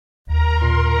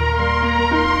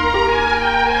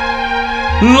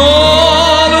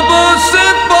L'alba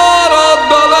separa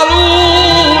dalla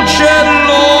luce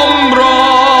l'ombra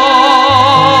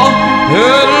e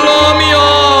la mia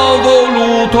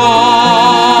voluta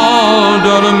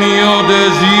dal mio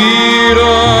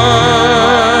desire.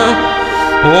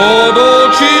 O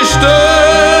dolci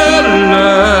stelle,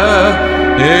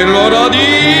 è l'ora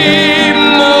di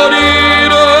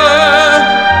morire,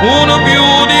 un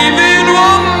più divino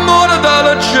amore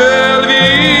dal cielo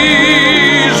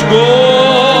vi sgombra.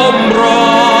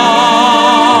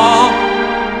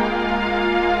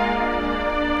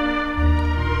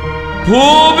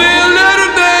 Pupille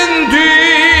ardenti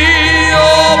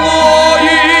a voi,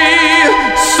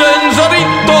 senza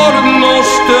ritorno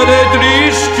state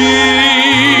tristi,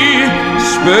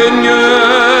 spegnete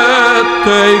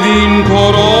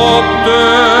incorrotte,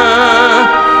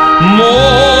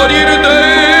 morir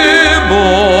devo,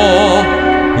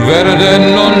 verde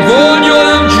non voglio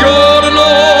il giorno,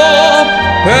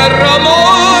 per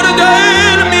amor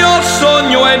del mio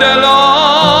sogno e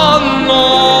della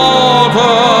notte.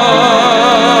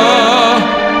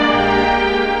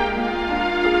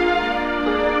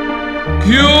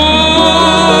 Chiuso